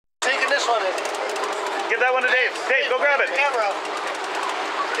this one in. Give that one to Dave. Dave, go grab it. Camera.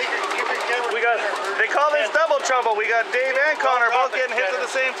 We got, they call this double trouble. We got Dave and Connor both getting hit at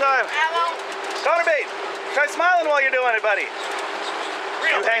the same time. Connor bait, try smiling while you're doing it, buddy.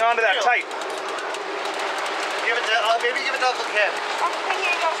 You hang on to that tight. Give it to, maybe give it to Uncle Ken.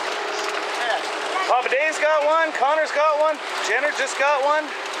 Papa Dave's got one, Connor's got one, Jenner just got one.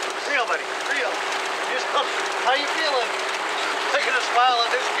 Real, buddy, real. Just, how you feeling? Look at a smile on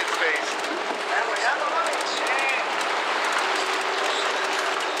this kid's face.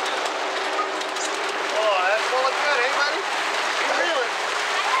 Oh, that's going good, eh, buddy? Keep reeling.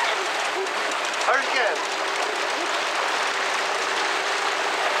 Hard again.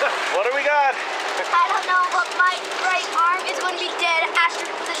 What do we got? I don't know, but my right arm is going to be dead after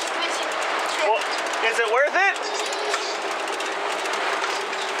this fishing trip. Well, is it worth it?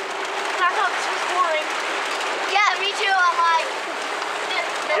 I thought this was boring. Yeah, me too. I'm like,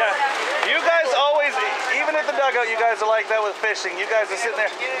 Yeah, you guys always, even at the dugout, you guys are like that with fishing. You guys are sitting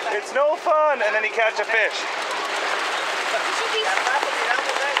there, it's no fun, and then you catch a fish.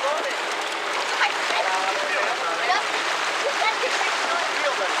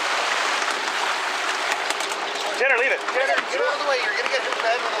 Jenner, leave it. Jenner, get out of the way. You're going to get hit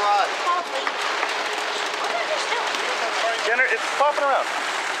bad with the rod. Jenner, it's popping around.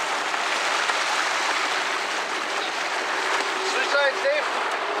 Switch sides, Dave.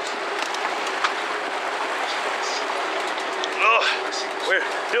 Oh, we're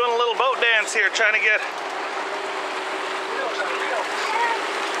doing a little boat dance here, trying to get.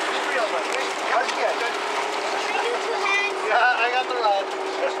 Yeah, I got the rod.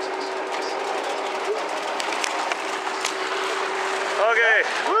 Okay,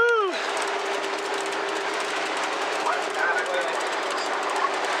 woo!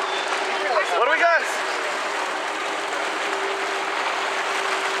 What do we got?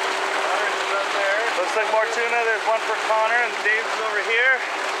 Looks like more tuna. There's one for Connor, and Dave's over here.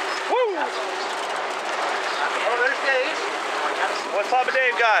 Woo! Oh, there's Dave. What's Papa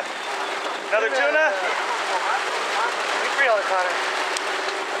Dave got? Another tuna? Keep reeling, Connor.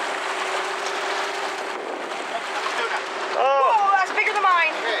 Oh! Whoa, that's bigger than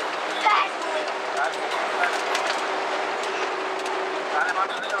mine. Okay.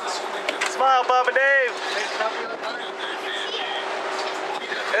 Smile, Papa Dave.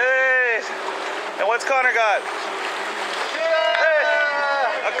 Hey! And what's Connor got? Hey!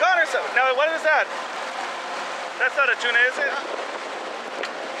 A Connor. Now, what is that? That's not a tuna, is it?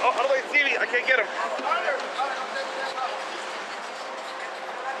 Oh, how do I see me? I can't get him.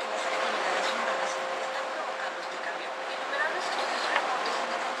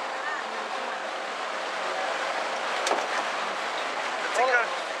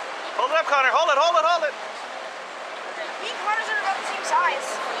 Hold it up, Connor. Hold it, hold it, hold it. Me and Connor's are about the same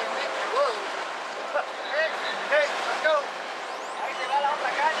size. Hey, let's go.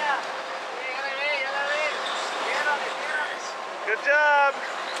 Good job.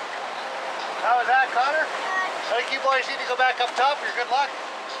 How was that, Connor? I think you boys need to go back up top for your good luck.